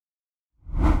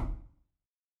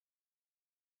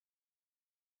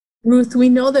Ruth, we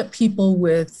know that people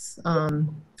with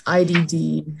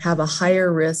IDD have a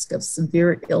higher risk of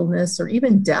severe illness or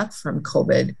even death from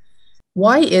COVID.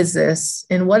 Why is this,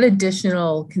 and what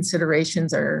additional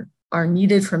considerations are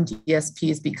needed from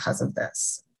DSPs because of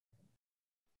this?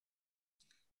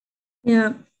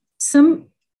 Yeah, some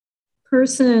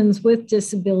persons with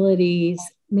disabilities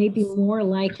may be more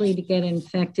likely to get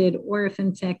infected, or if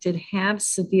infected, have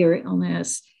severe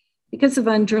illness because of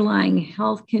underlying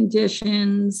health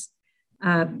conditions,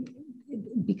 uh,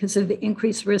 because of the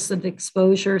increased risk of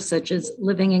exposure, such as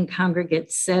living in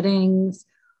congregate settings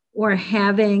or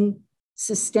having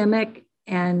systemic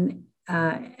and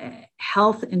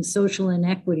health and social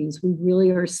inequities. We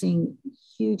really are seeing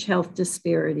huge health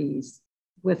disparities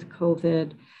with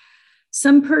COVID.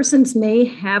 Some persons may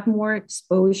have more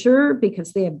exposure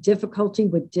because they have difficulty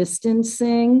with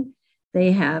distancing.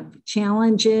 They have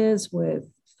challenges with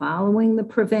following the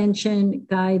prevention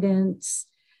guidance,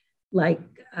 like,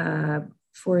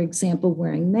 for example,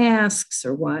 wearing masks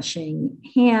or washing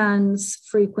hands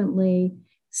frequently.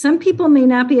 Some people may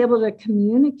not be able to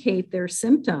communicate their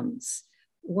symptoms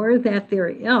or that they're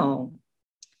ill.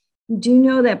 We do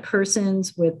know that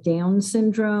persons with Down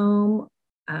syndrome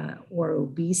or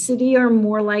obesity are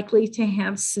more likely to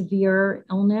have severe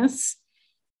illness.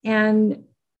 And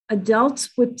adults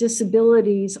with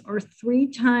disabilities are 3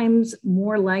 times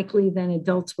more likely than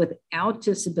adults without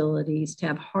disabilities to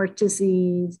have heart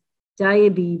disease,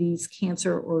 diabetes,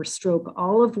 cancer, or stroke,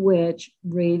 all of which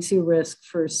raise your risk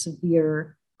for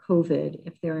severe COVID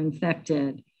if they're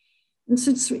infected. And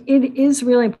so it is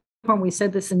really important. We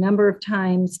said this a number of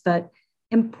times, but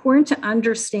important to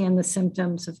understand the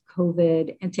symptoms of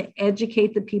COVID and to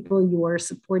educate the people you are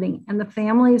supporting and the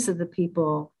families of the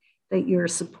people that you're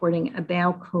supporting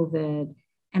about COVID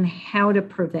and how to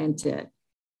prevent it.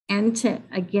 And to,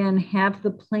 again, have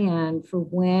the plan for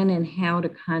when and how to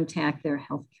contact their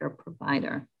healthcare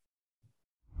provider.